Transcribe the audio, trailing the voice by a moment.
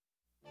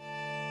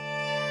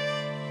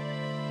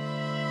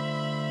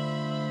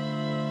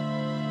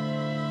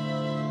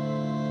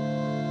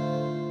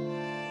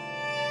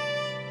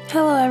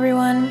Hello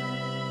everyone!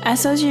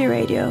 SOG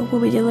Radio will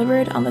be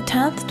delivered on the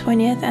 10th,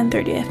 20th, and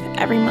 30th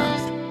every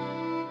month.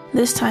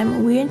 This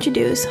time we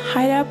introduce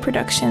Hideout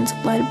Productions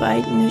led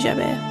by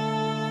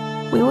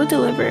Nujabes. We will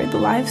deliver the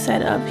live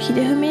set of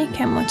Hidefumi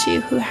Kenmochi,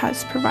 who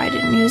has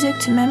provided music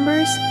to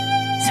members,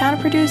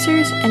 sound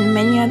producers, and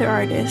many other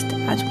artists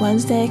at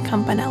Wednesday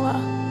Campanella.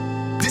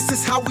 This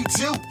is how we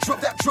do. Drop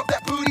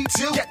that booty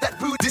too. Get that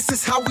booty. This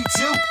is how we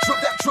do.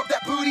 Drop that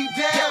booty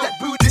down. Get that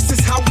booty. This is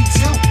how we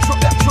do. Drop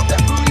that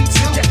booty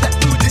too. Get that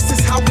booty. This is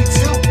how we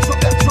do.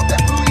 Drop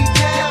that booty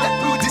down. Get that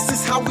booty. This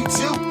is how we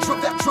do. Drop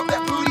that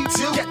booty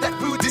too. Get that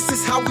booty. This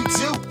is how we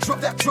do.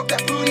 Drop that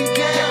booty down.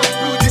 Get that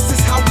booty. This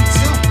is how we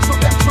do. Drop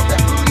that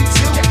booty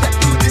too. Get that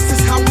booty. This is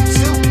how we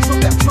do.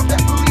 Drop that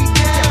booty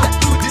down. Get that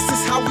booty. This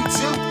is how we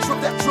do. Drop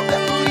that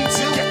booty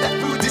too. Get that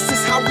booty. This is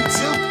how we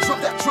do.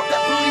 Drop that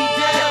booty down.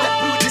 Get that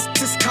booty. This is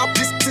how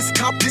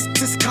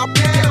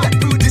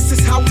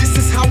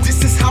down.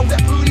 This is how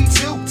that booty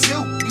do.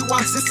 You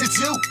want this to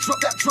do? Drop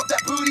that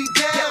booty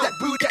down. Get that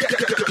booty. Get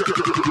that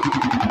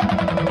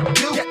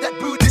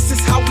booty. This is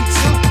how we do.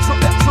 Drop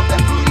that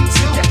booty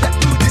do. Get that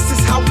booty. This is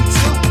how we do.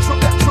 Drop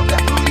that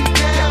booty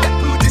down. Get that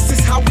booty. This is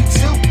how we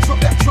do. Drop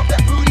that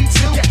booty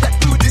do. Get that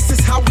booty. This is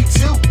how we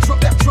do. Drop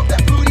that booty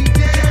down.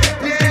 Get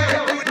that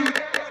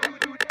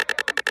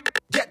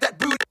booty. Get that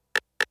booty.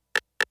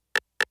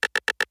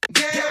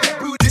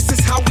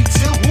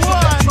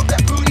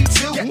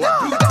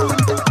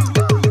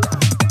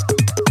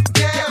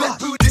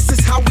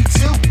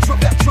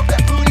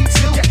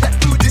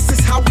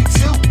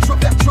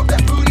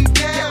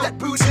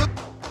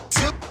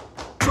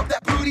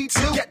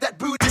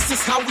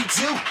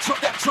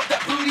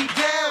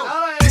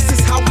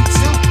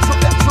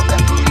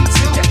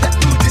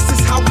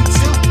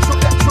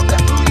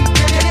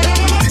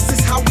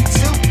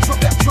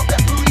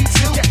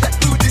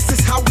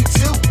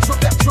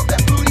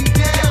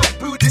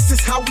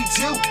 how we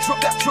do. Drop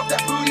that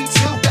booty do.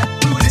 Get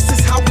that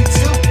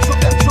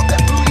booty.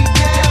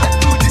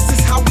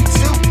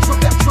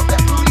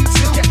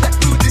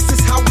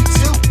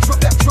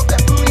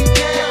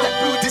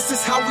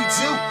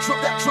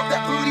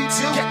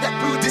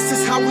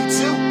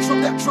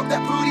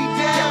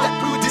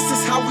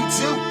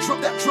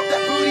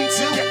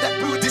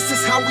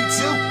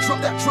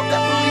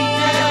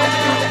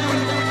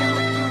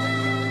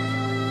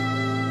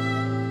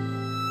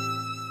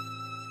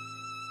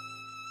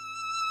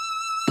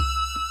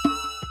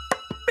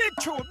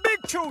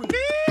 Big tune.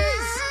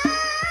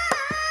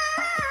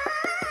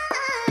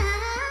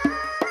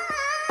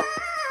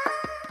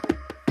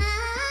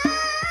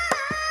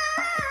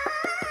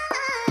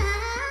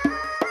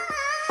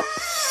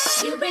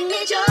 You bring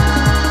me joy.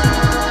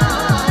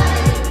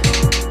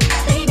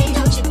 Baby,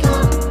 don't you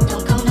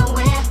don't go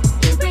nowhere.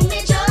 You bring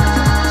me joy.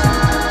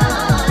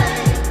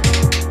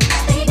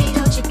 Baby,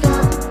 don't you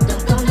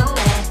don't go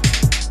nowhere.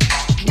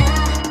 Na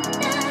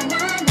na na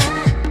na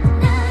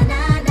na na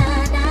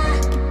na.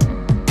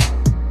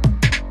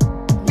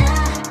 Na na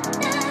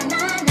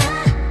na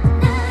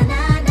na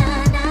na na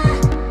na.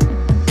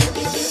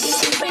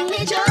 You bring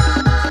me joy.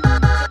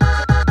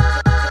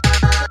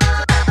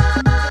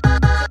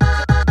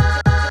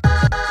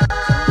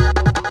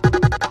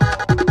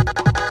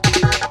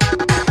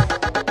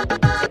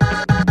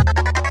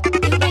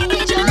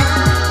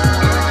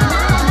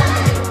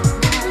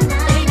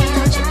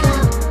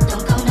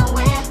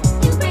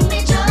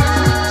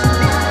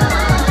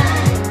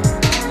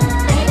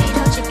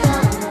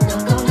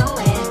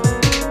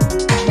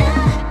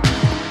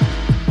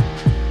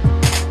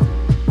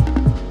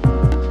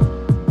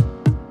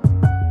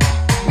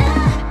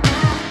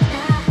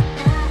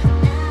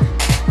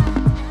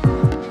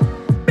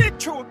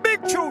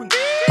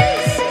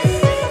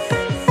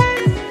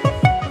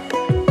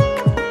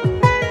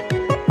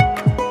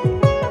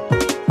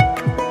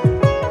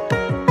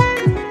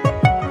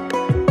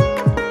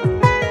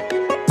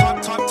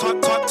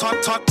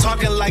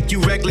 Talking like you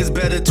reckless,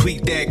 better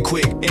tweak that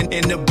quick.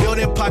 In the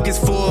building, pockets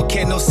full,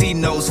 can't no see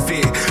nose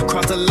fit.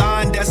 Cross the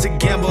line, that's a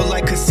gamble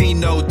like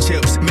casino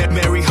chips.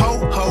 Mary ho,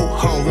 ho,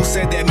 ho, who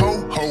said that ho,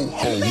 ho,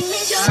 ho? Bring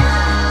me joy.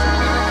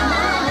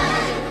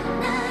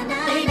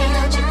 Baby,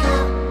 don't you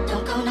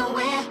don't go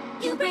nowhere.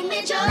 You bring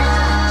me joy.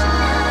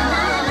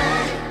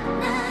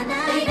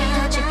 Baby,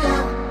 don't you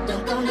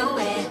don't go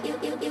nowhere. You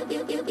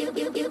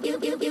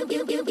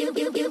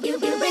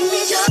bring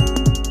me joy.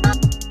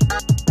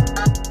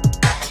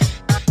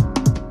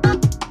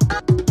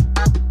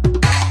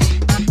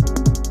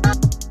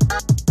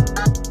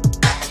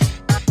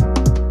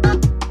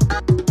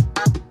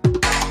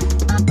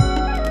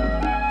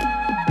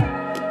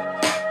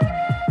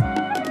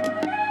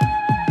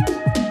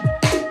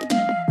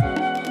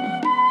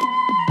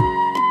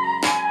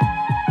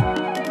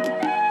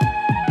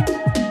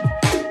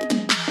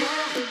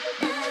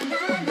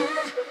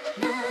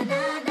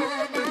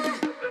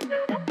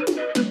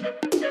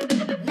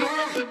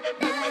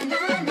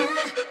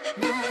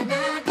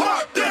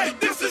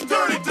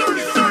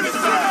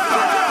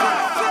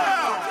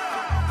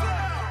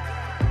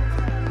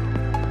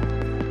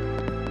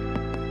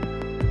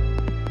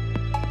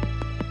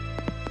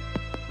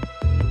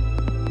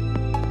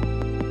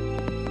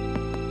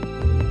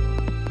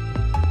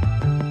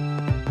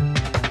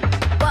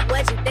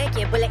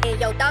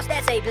 thoughts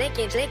that say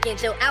blinking,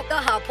 chill,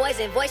 alcohol,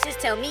 poison, voices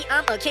tell me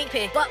I'm a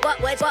kingpin. What,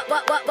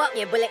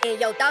 yeah, bullet in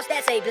your thoughts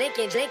that say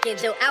blinking,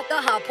 chill,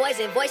 alcohol,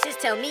 poison, voices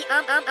tell me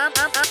I'm pin.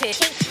 I'm pin.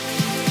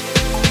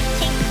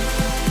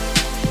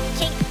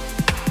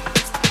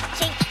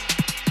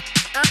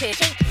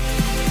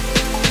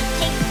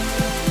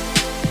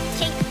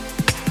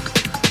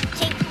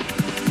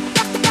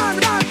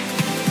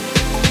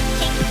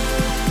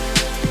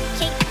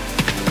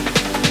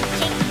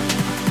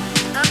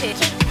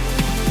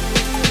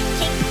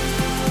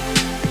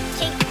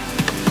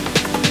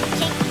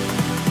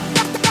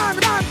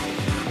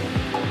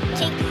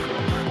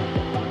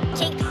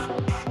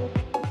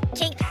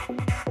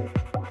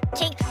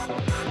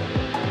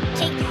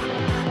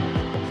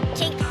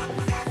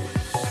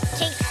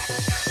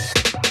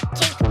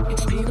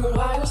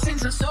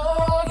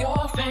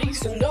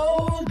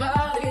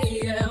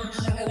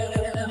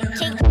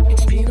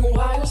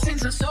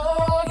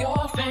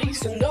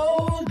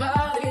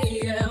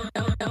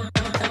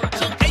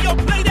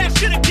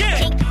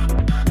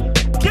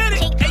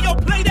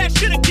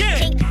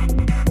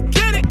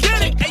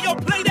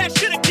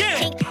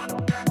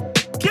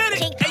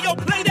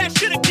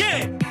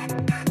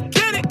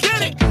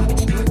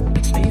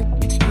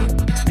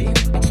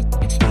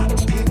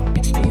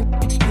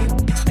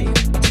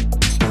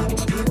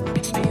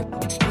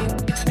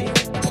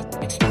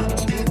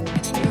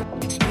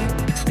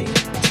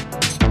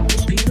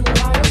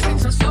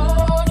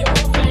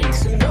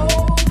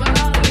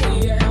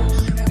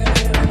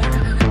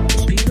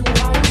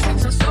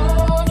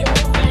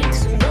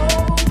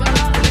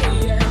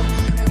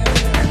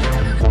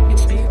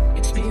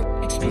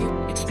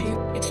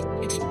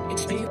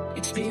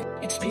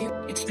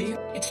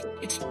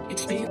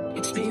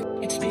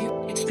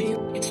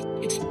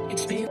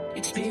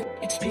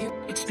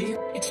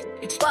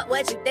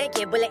 What you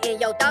thinking? Bullet in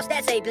your thoughts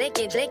that say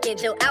blinking,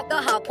 chill,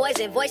 alcohol,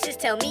 poison, voices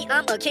tell me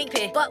I'm a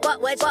kingpin. What?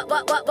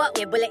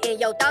 Yeah, bullet in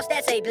your thoughts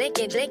that say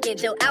blinking,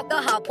 chill,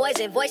 alcohol,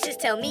 poison, voices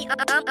tell me I'm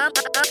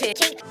pin.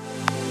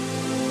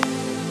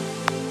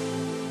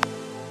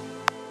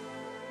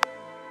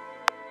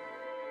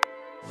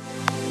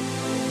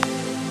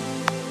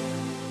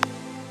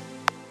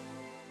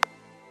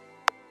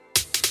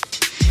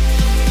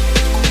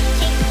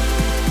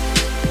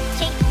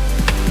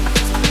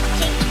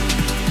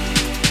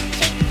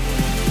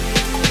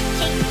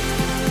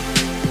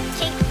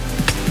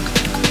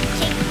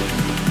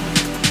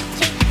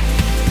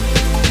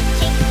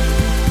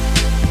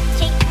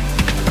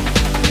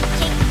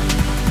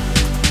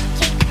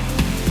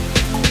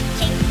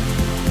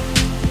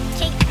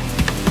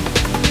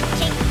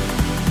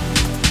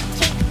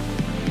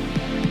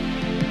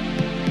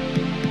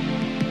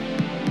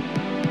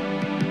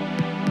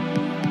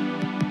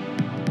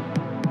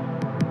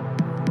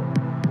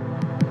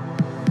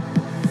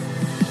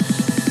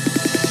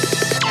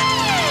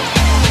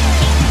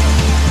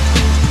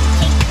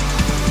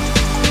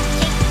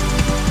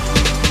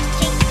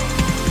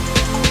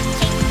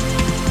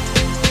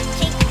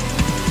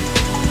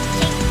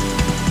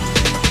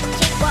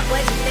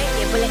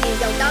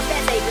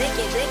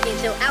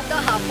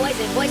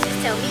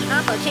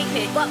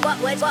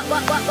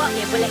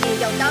 Yeah, bullet in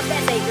your thoughts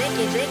that say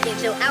drinking,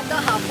 chill,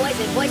 alcohol,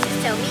 poison,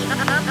 voices tell me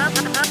I'm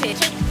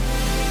pitching.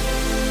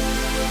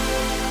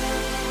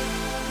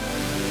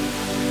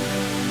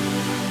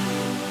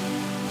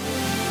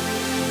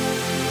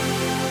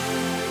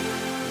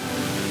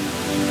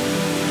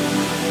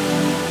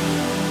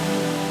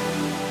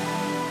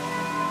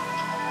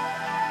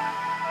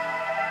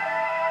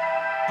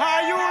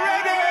 Are you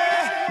ready?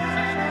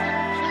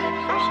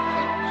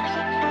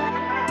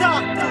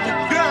 Talk to the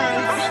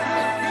girls.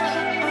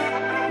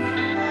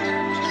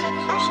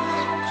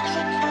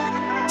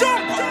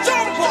 Jump up.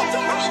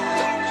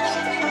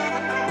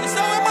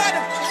 So we mad.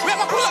 We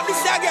gonna pull up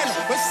this again.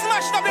 We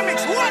smashed up the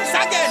mix once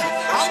again.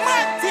 A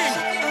mad thing.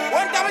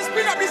 One time we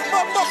spin up this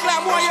buck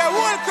like one year.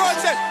 Whole crowd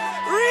said,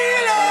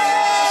 reload.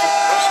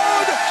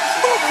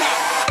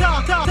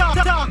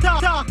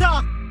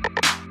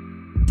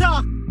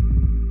 Talk.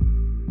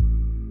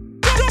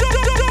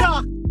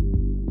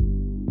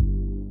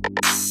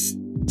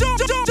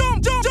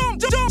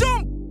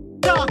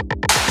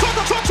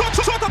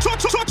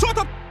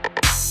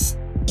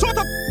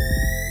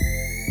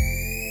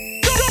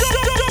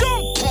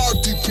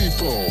 Party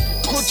people,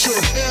 put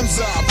your hands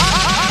up.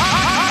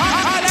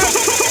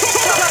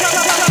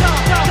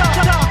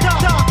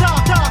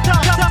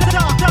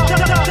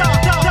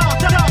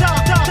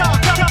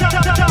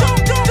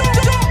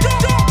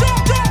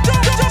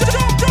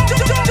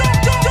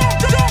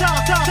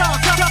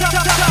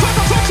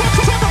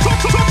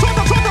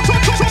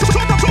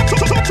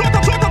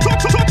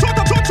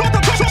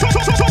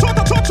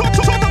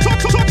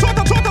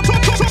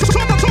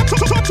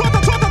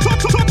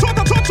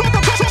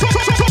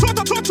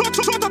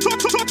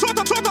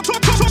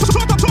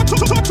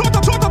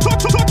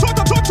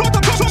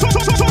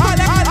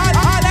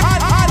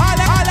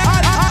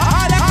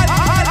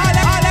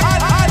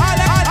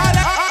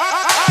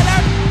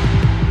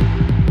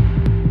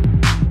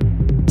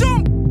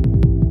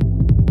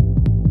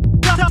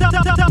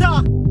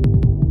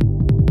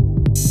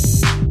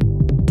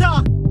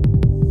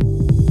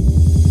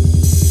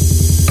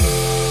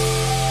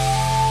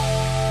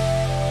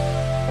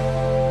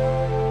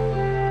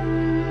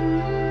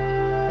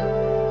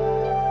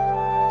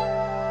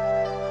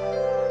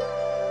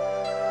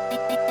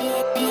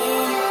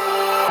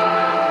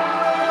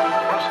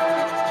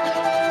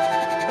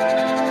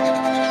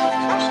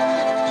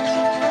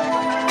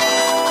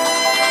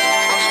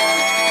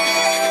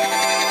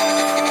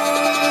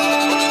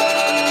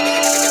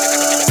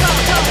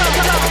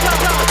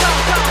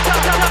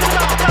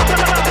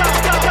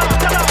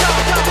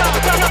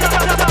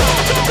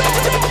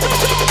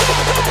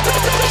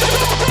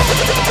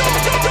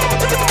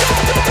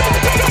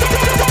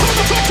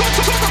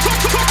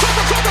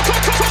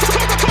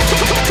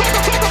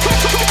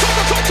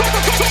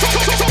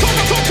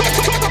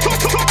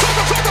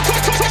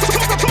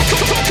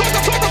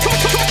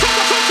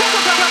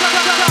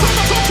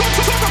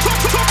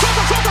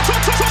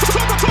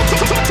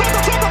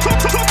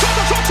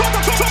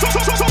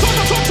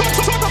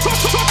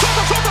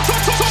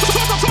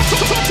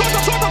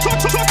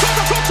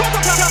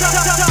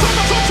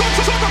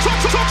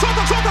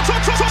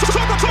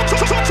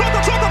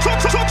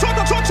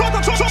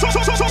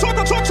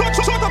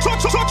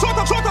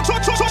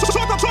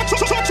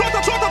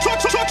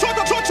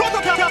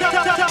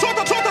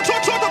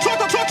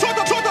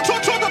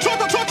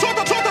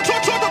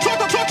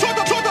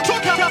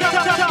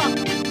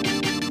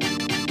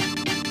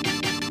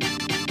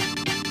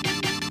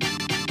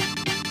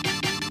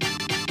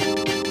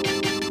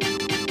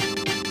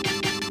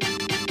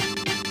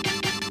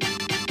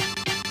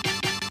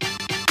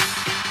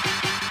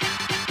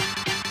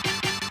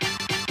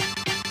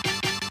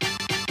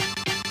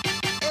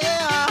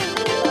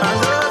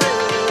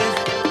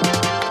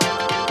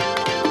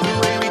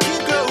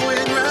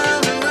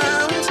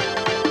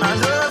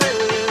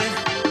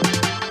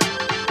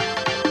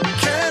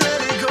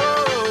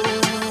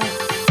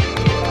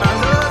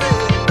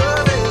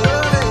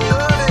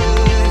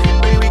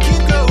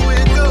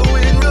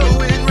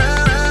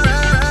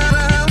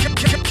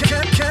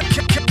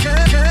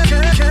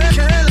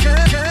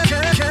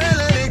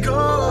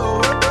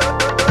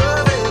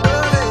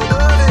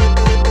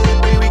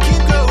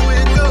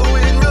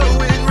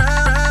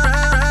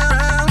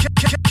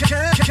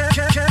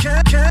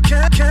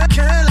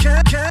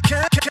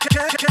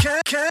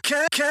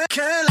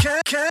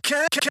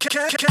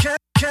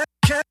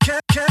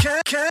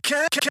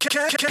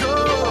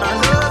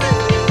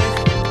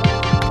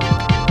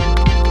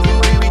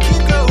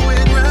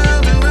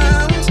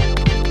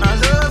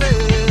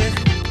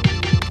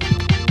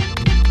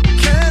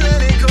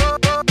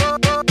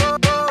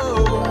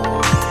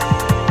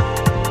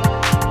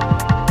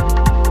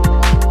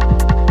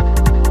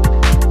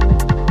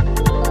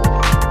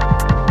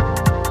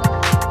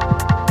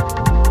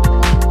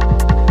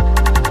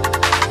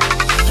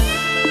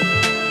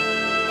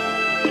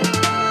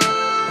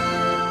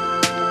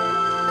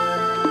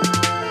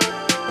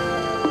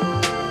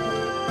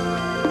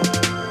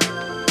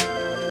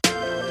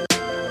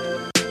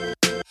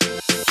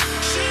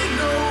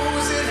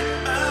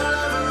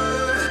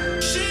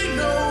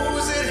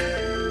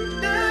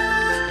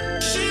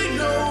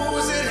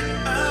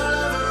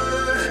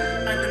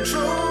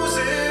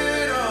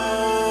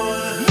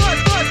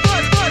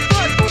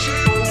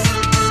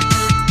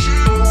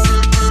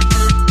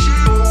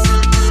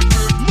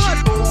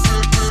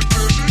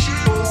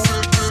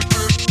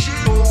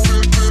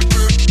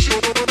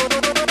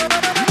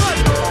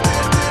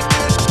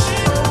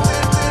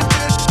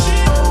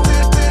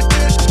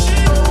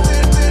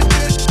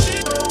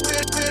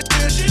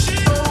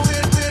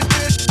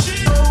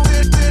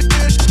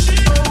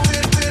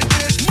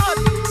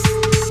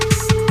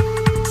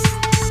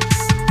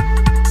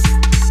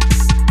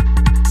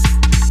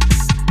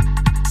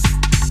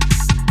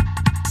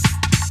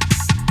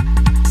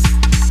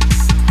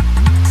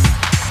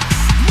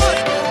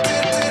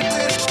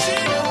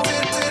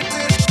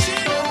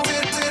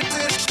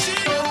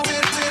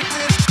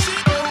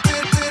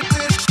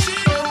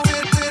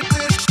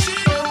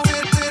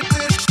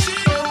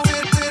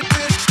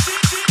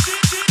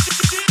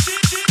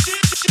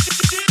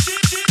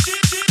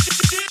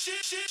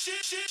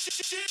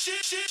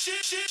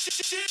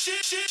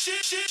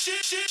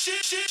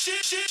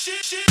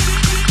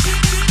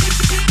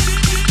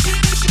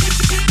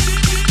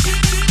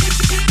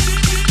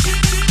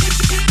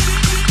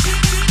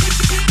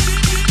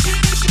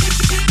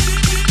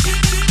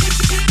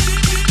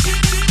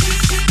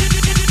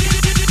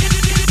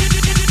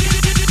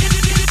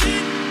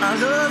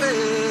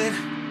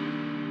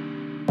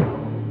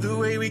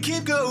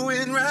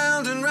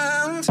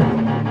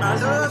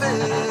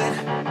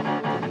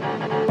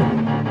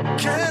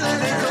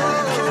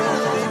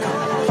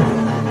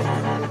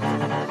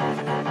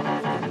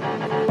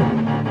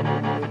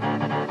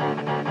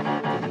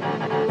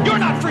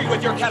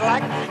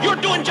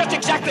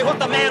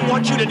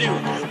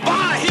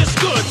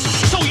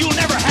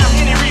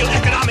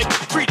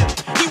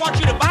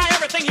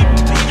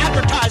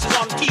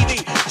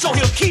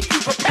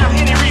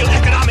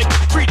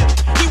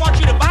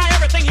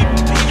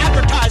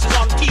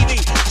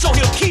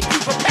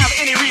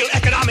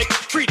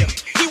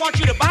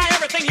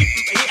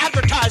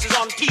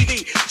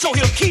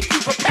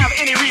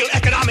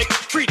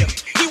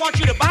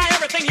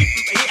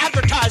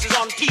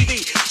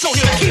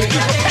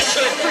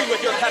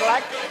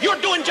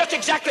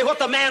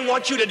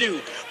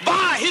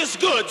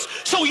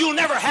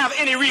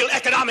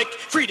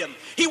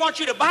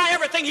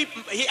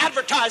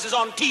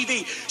 On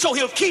TV, so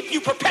he'll keep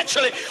you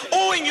perpetually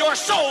owing your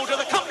soul to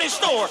the company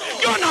store.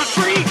 You're not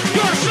free,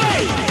 you're a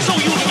slave. So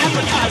you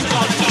advertise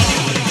on TV,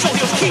 so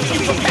he'll keep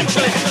you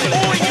perpetually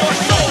owing your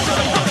soul to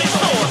the company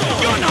store.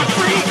 You're not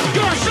free,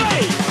 you're a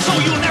slave. So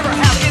you'll never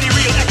have any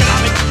real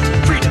economic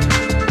freedom.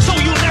 So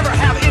you'll never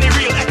have any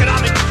real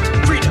economic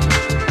freedom.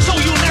 So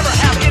you'll never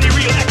have any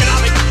real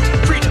economic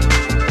freedom.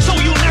 So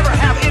you'll never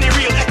have any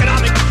real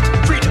economic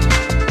freedom.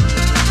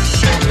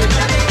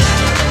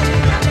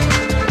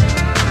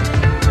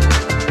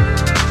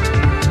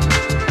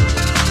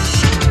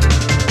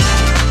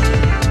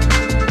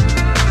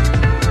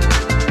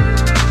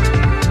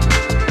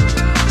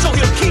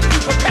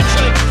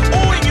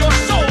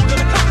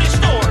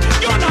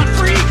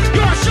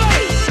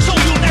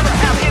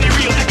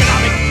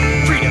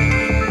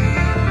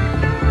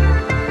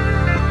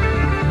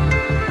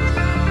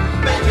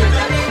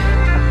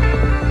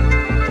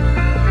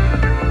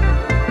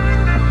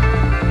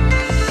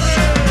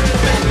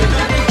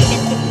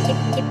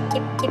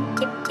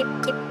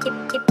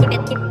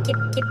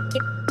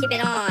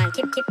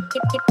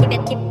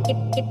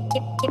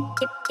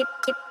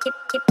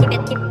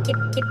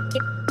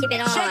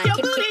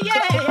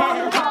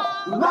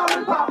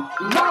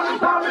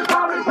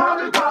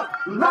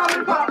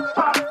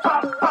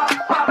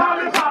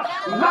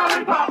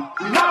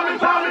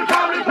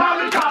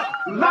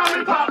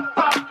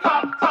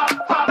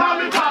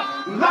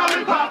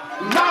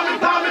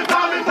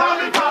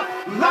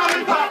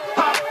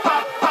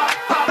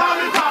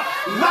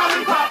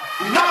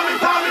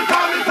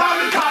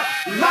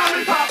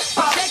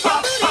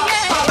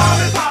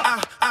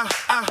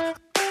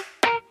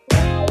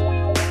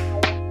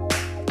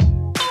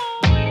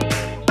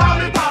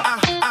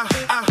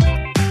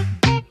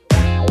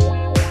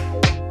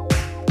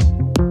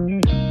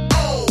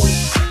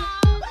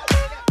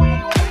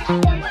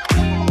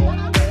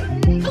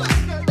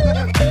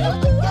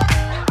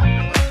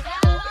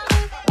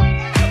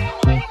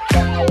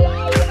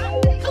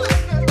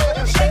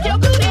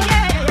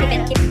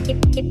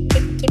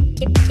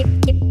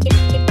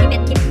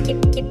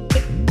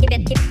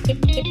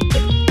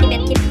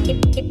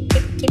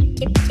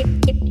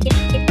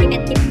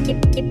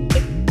 it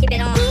on. Keep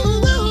it on.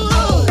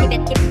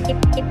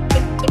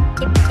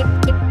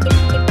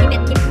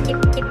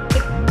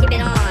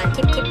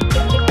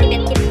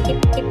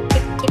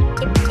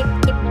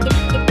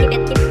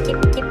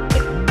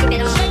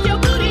 Shake your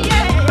booty,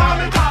 yeah.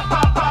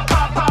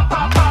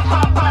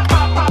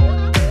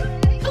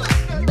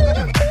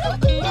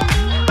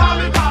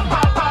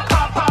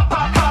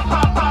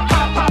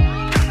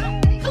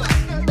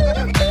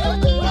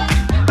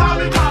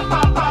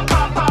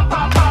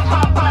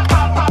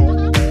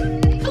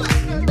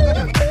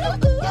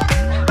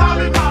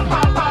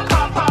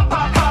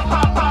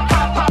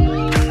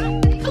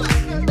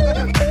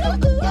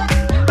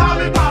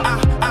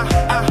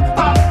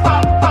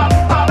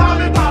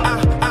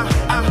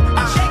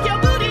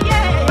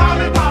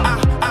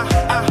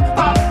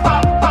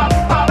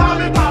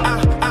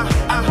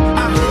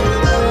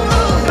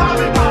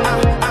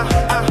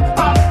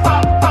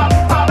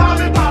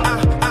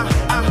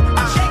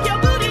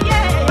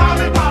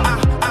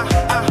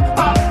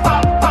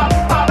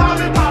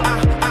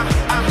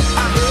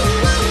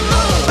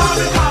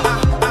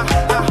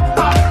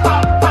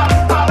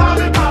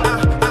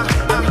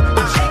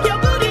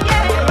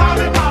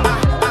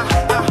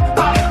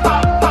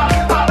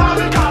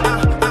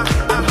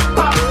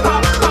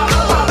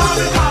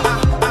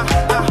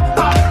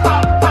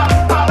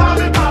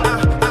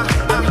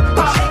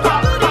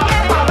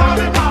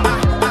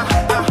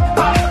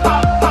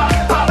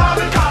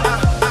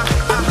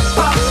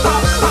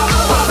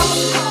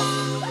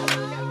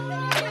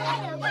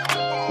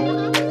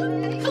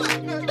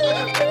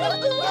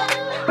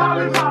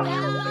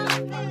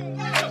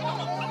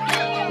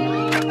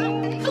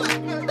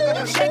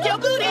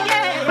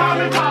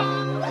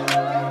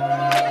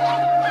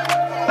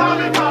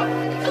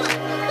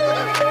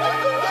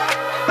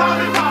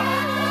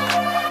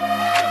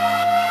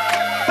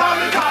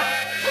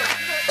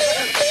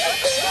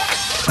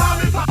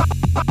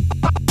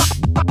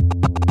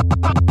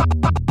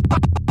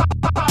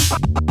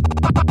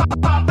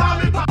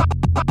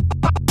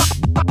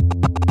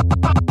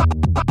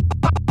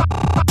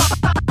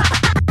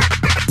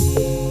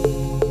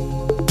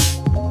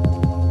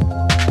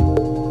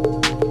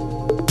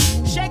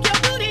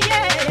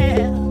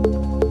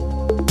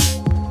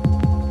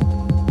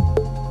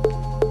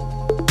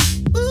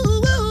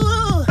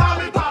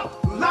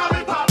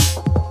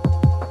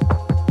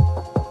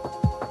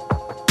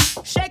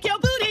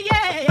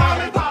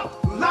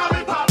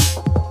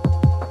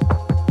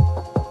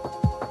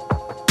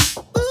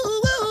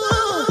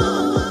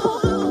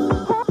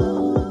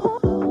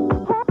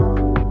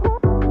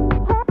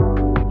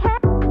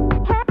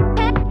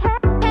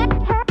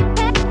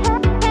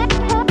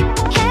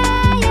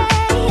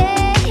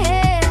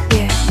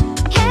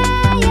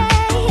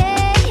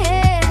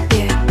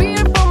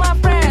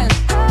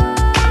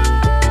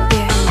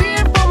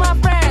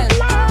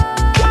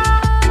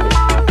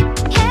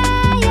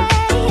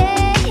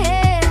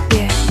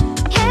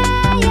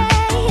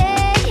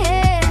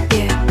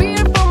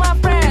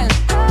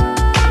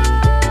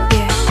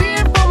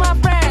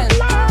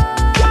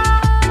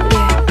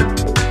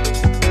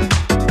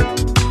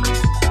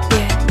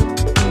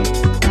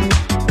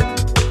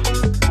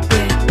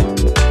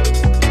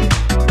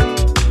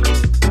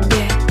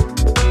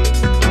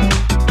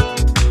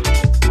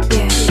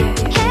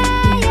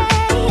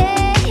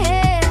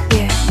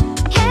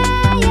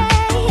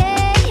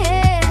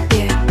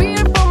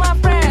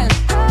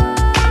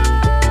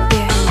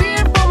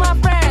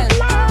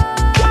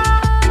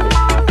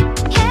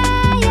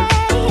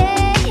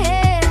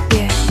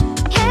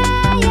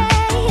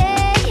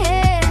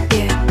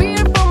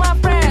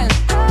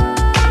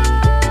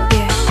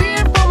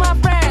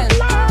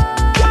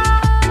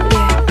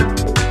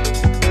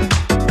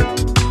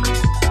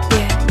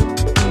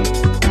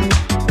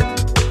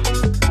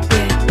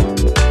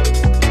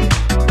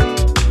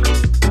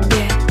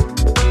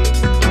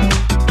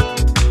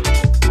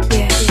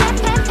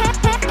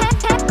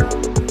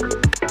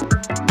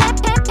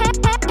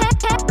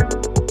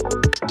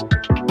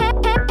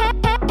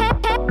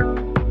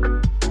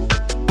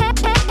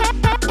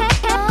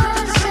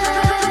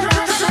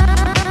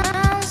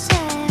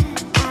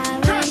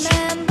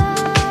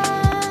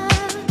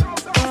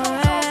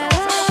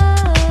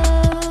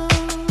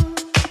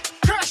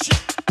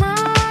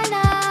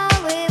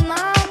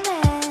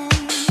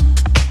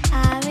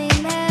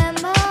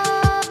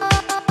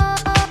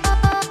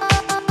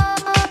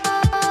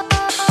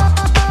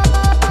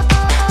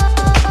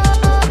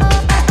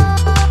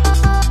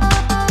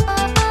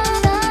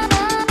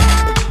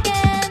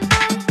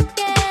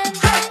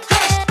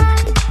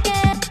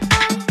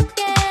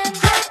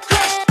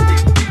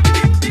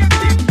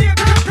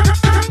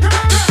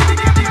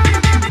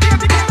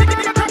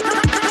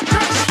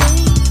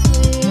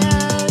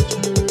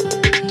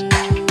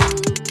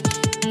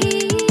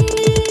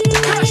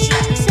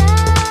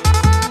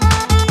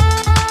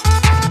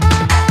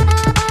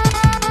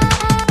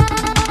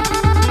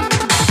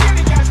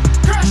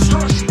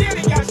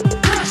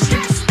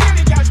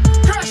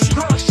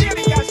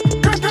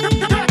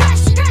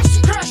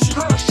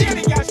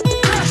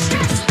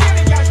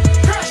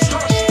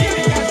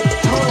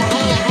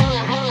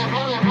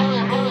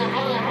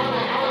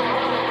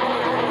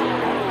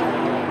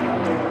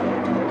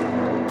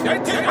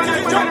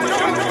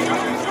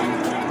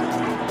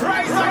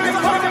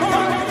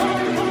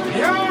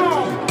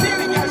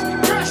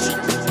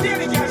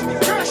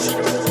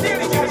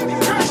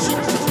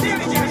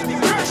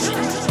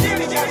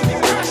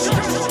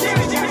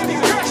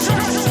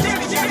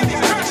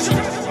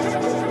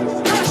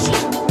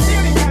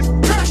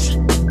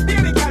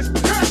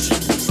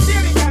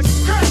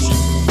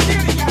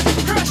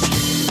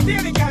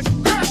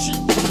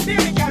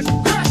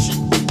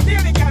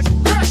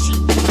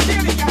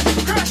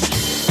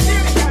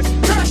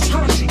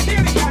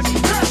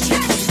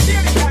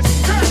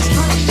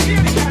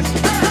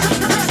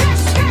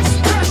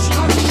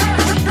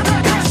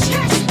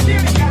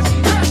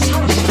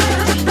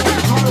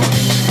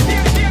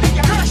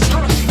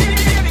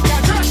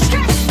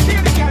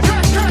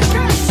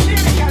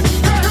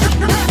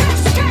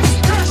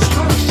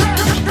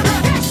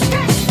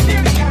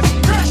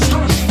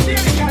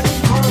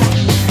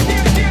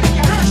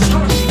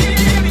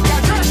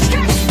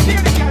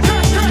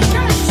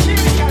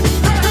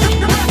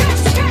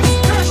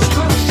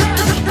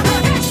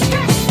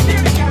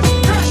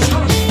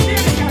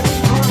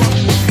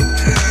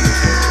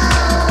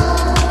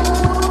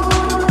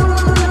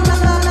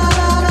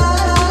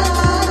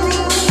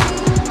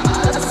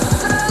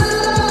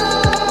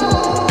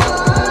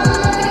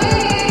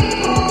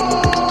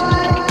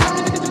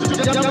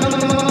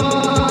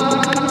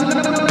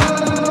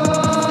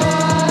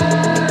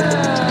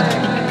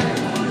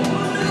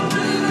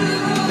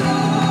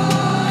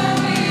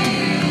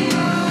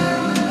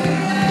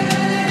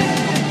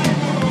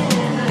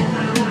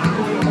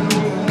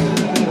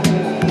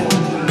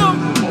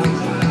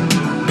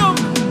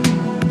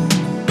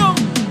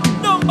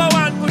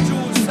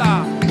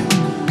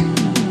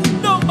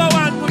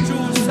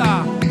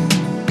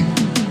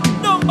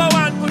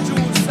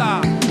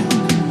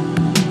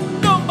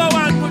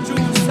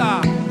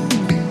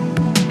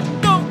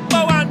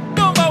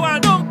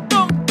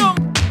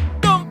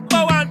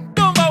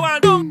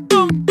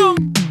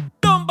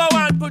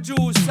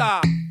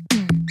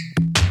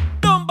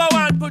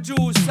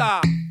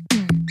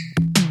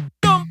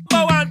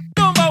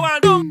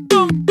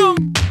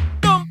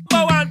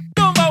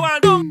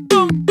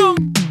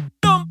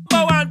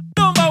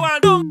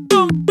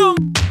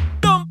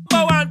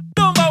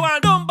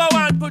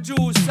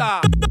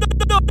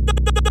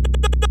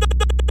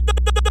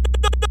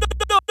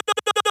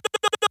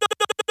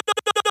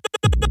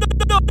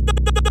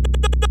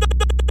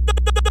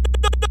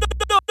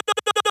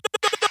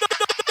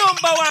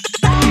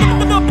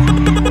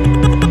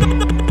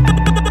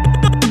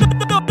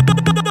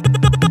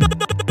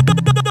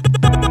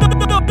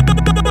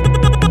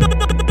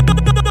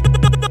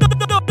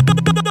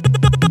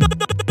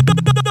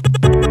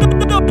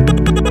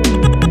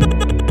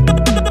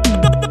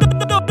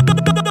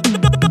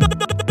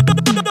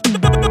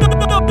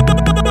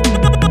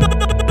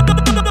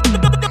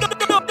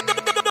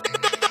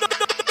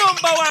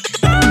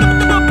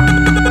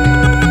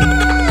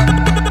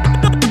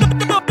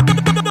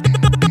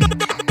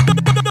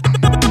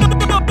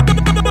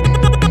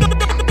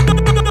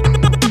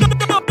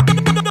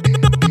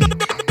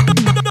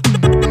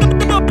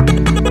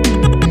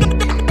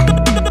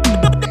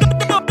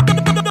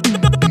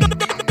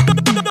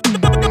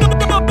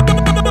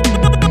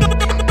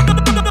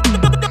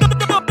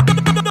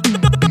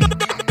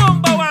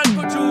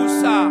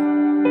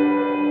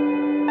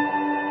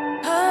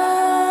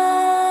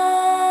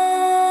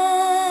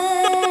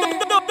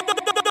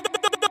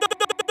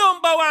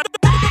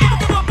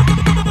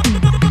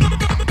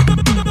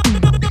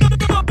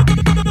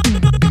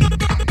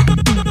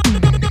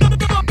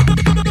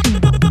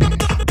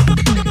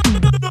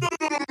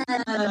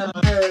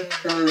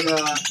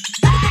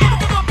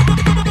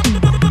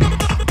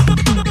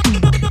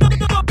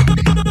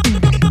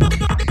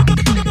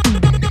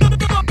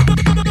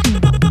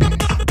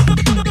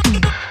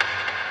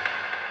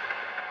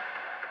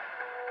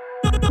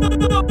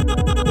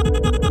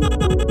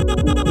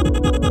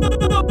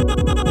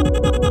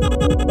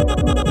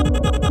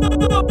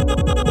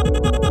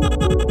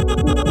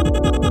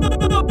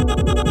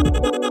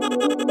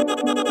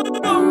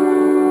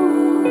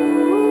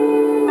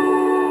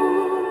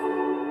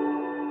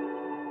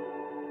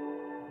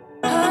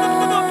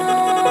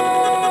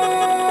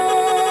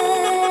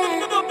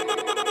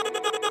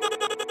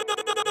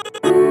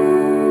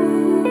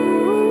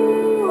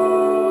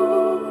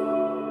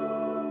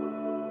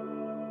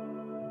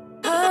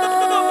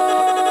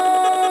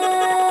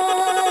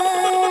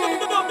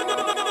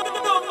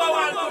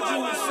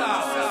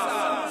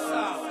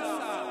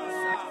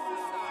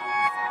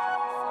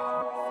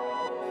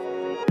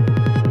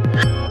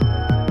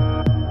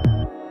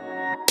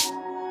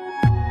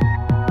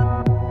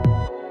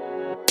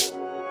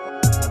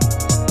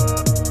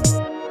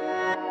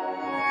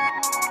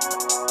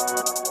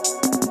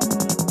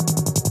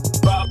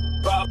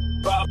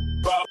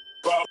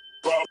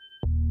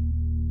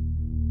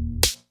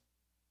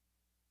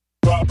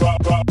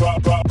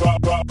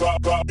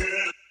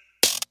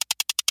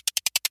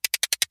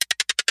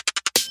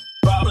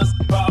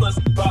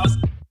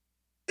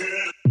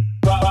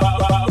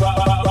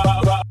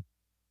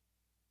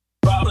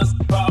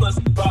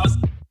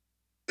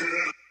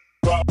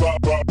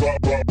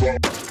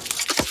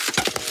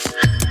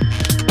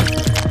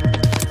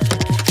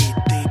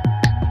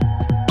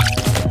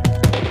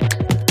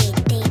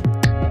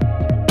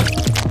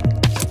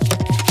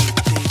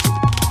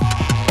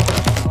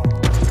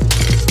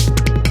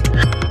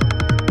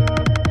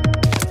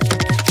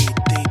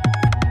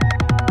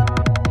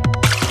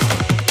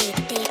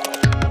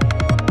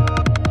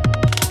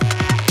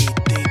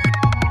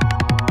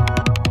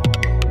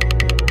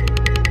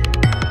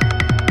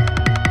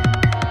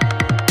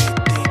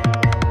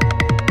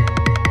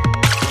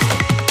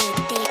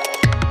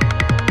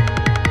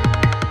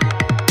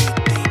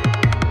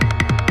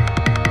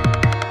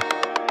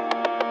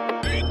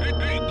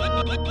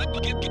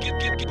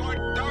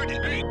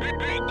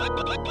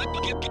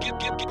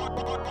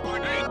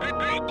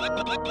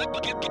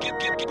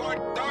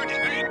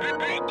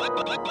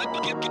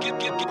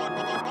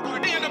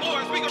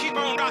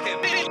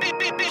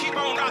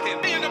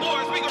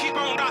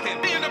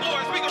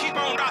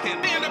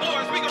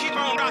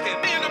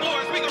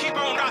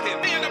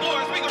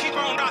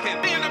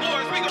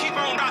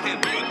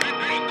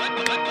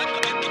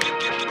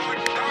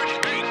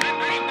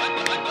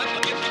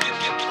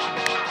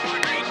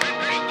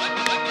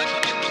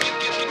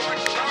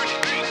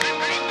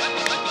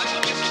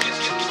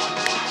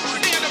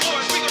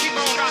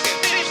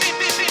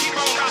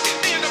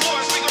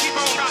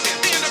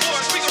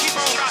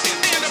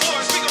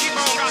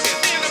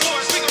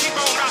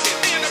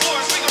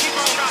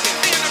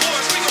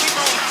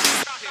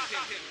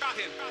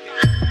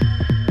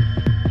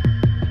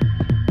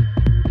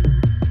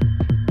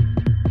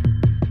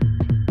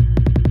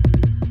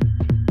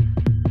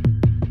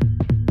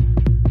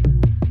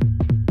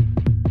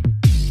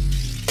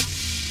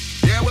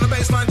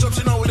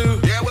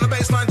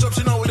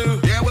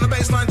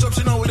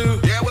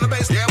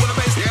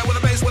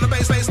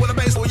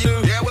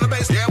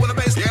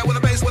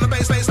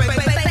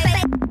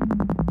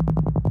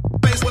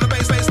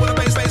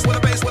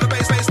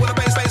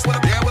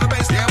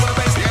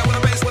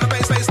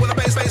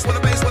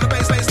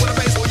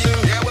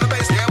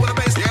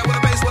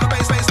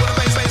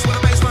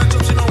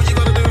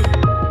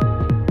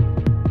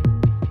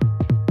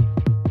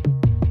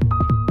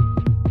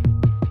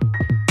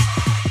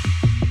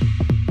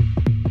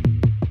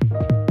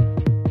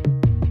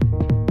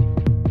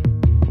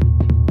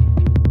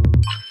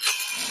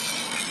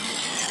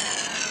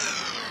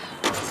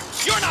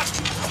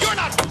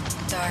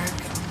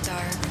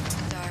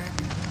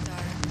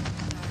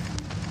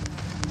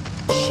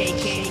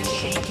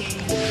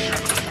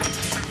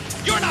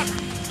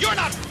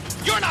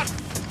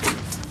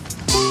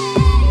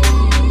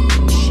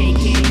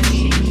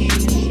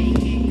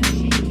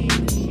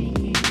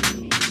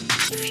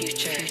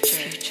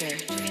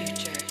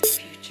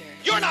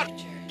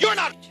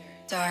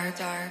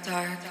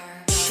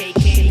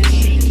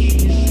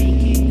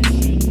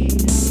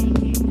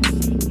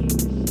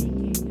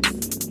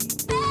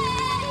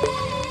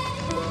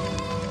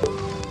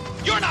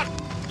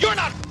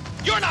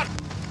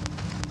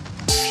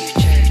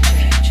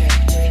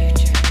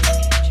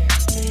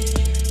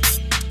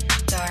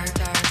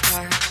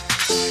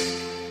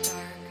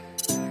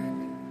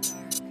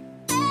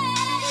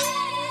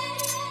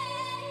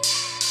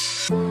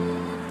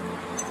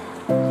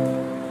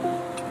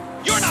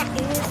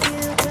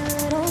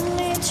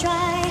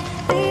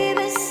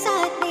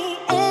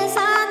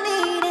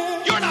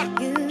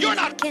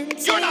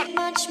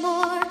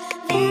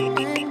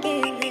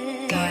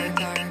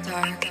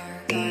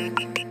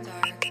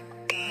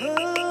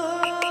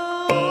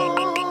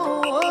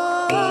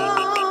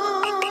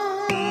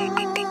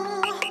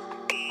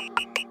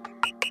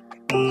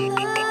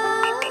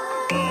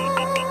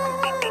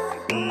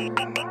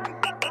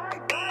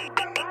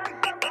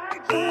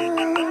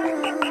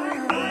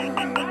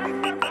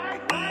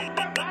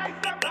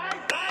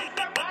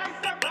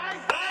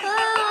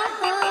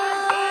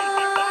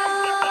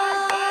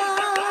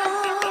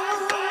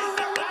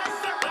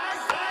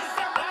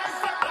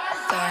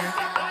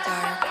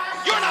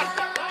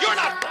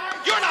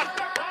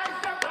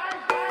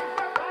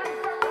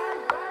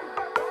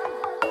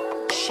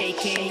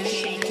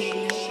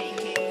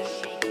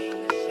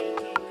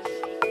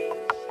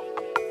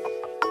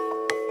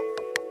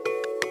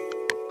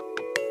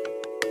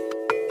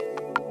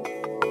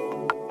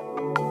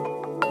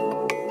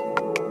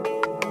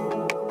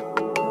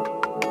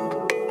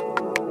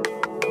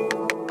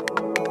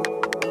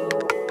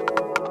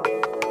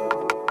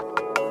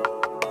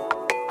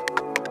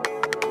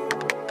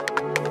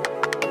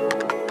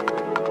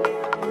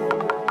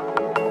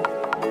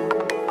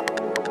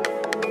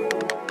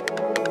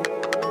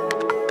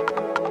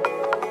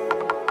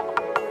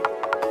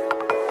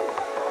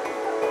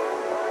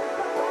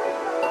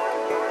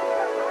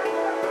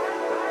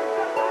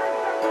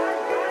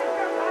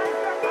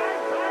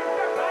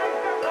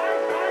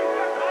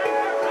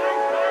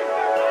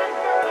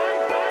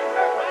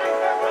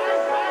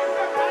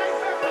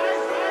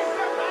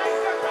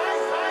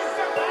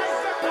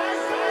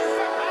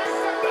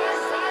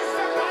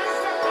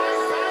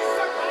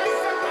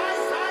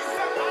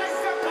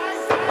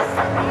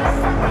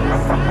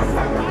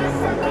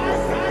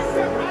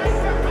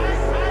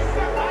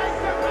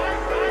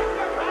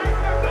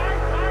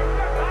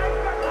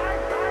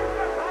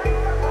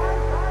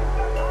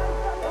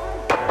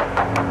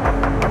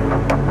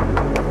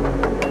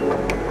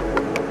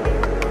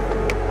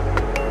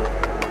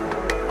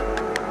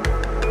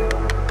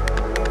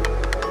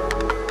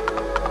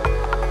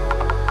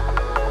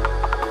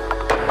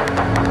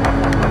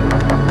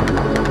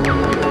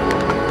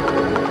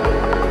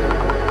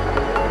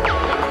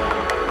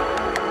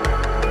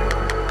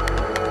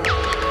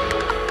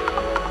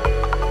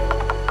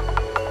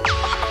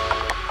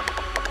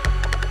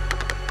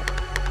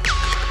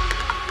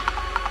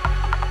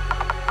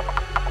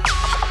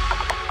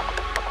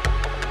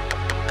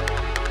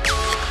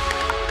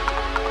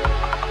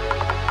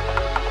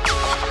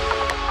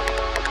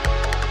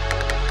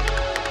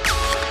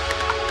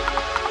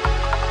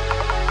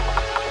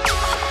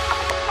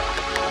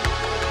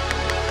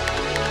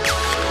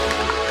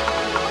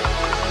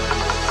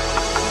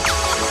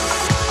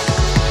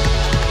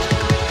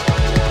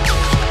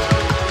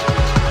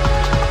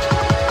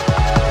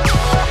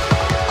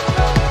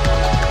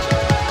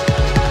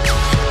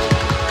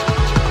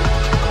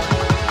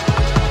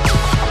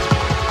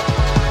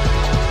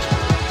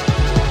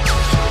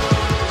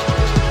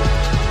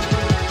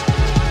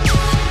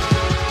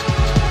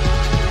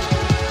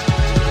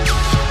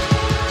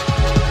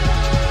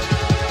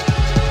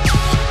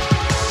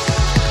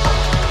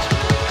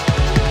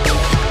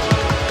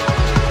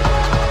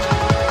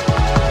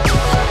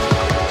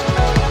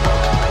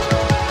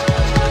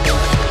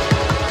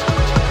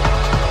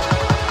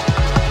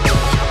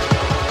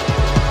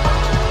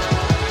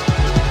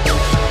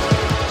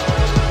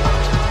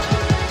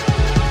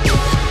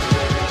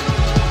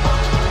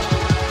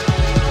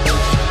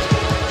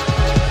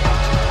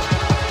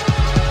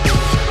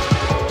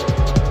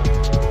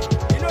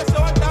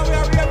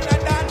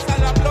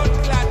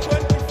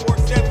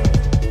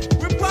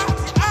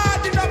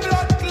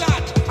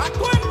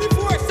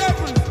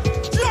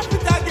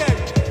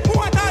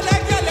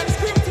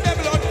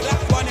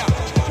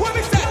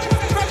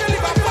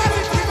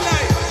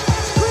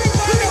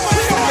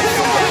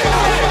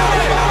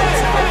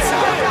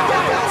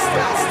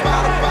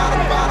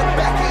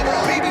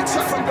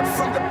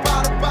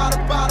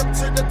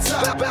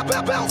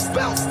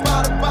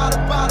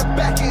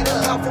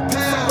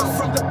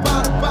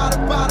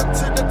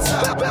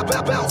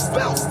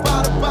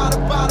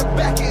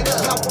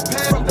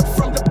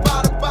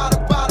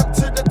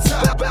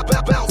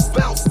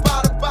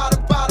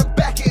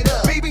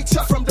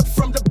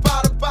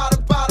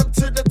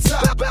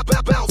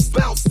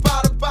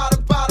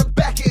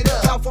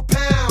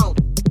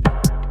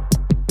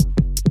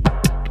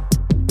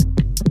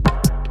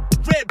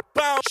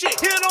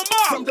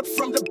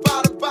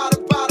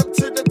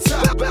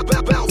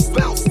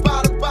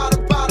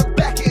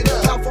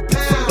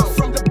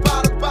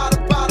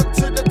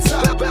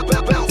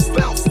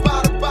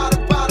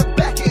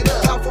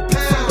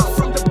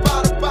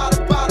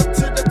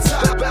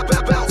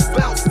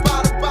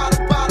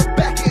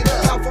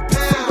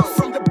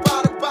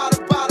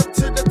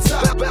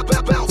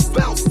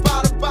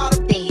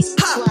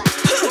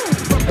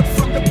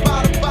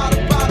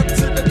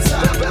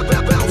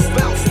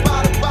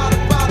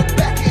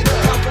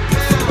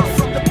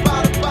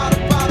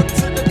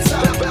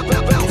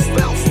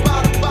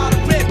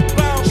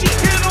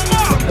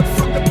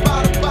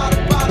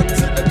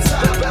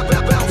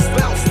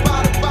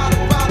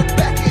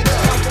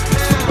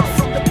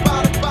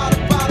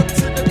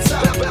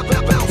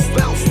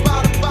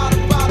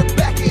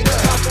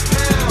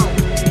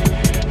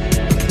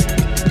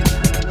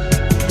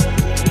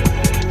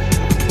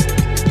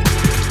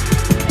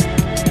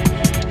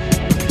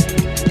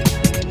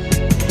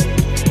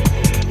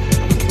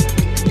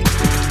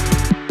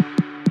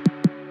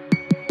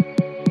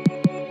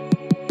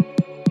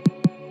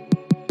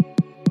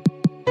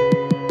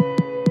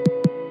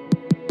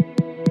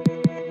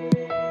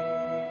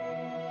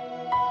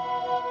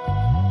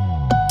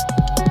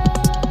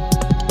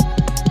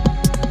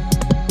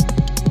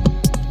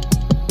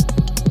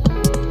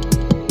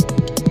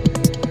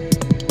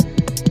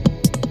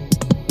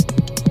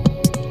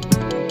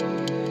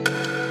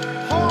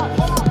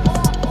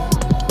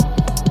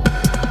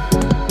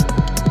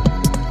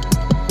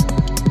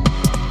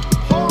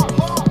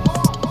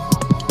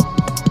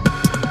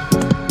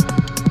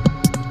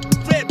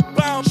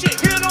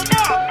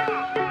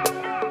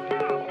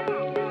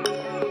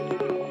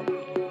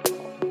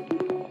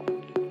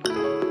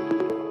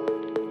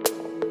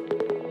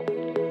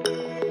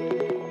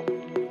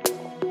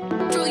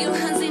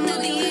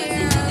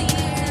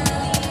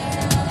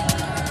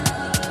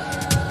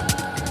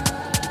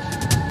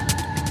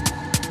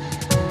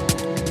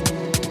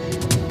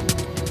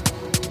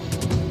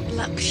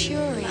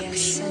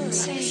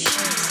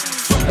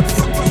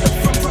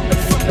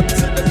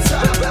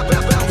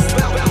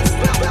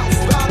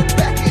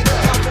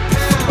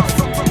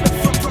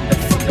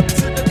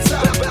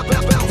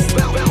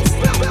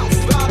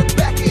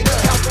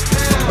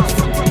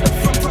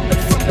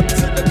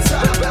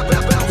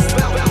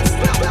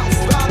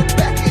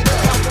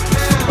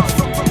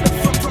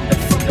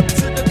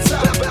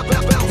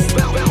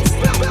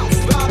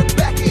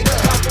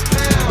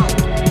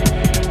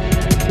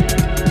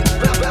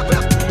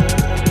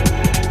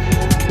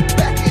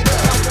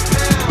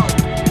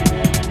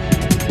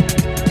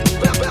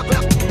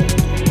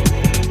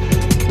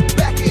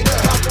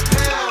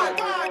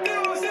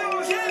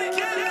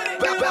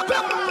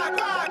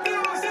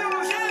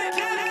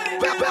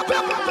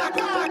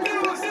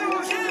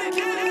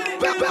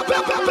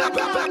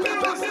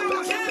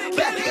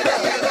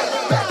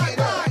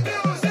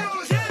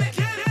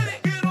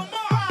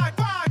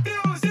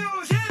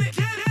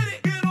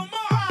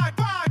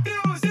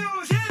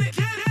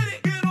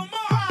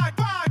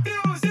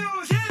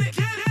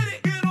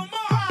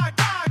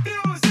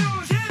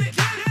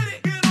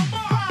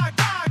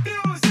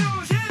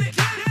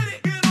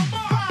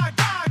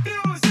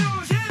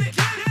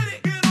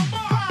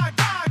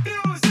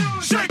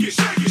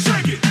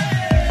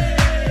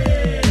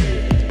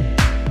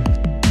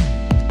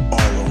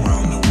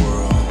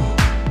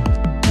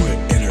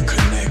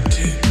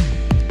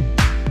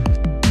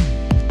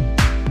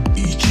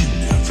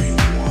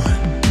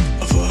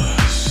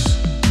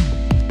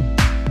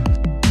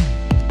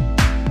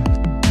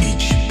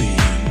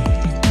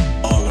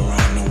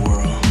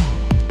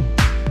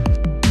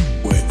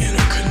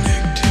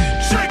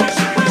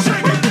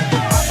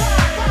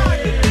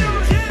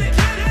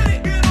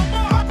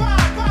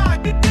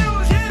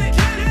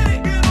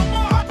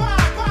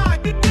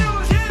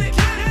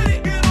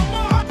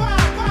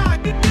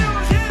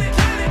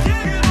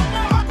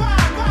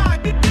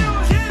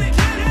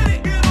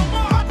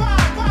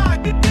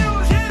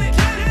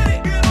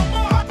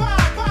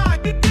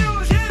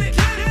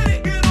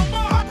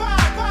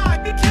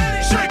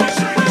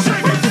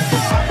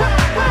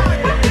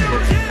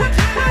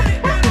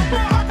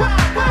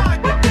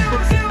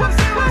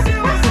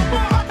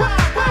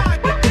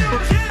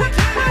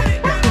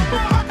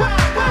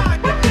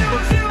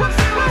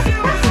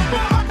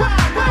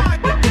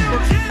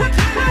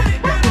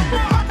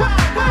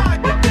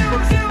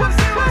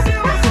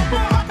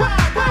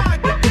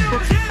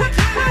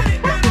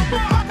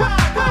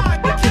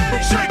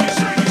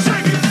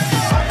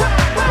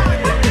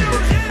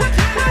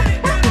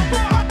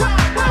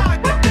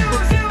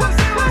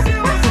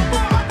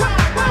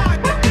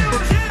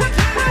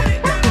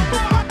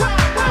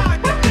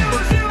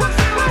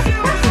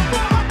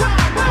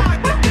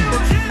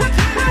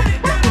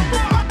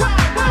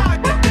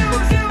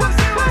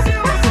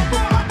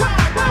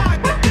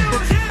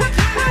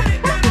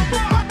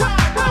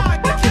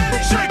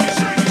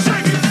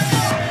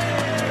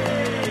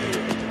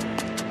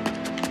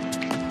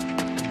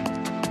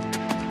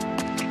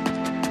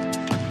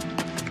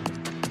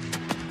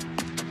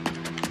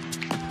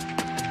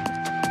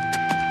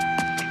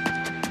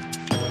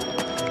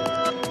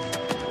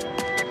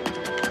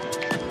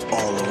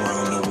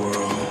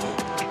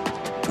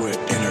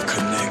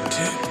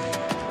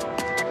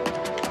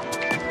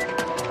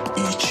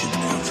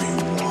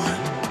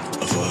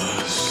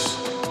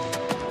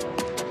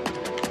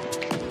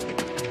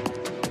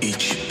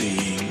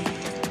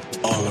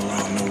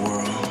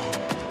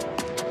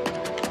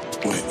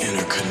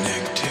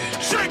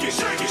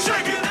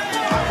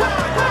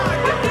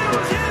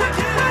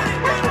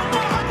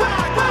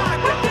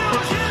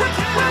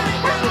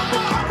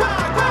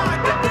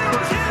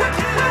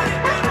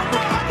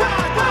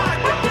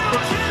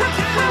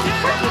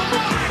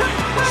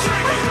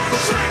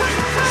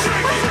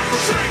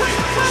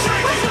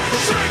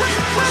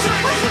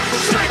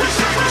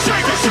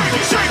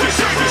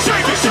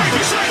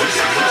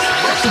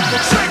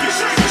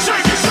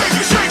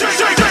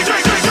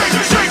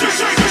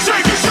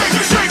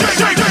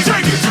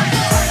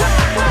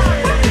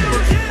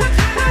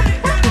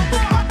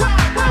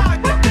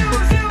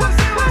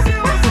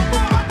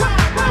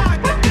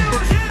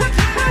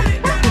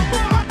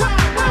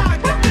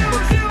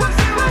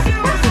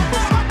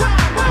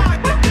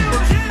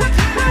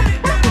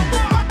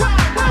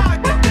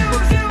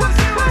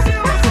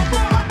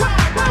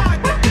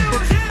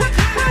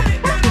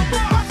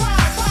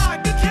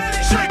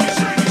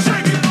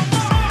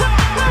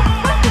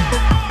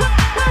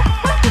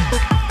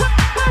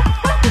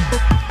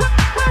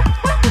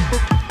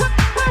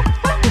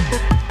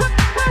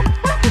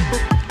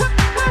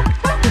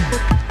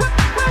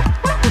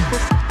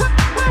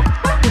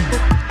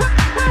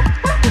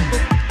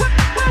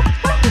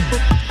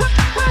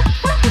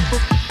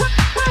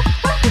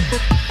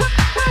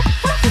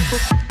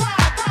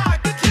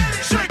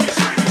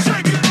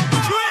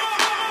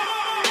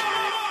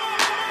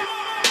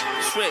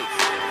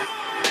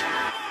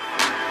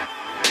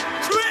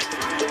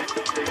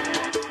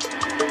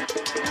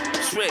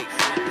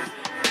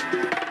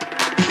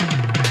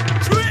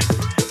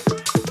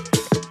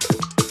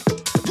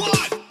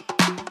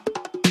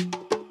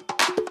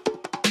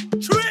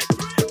 Trick.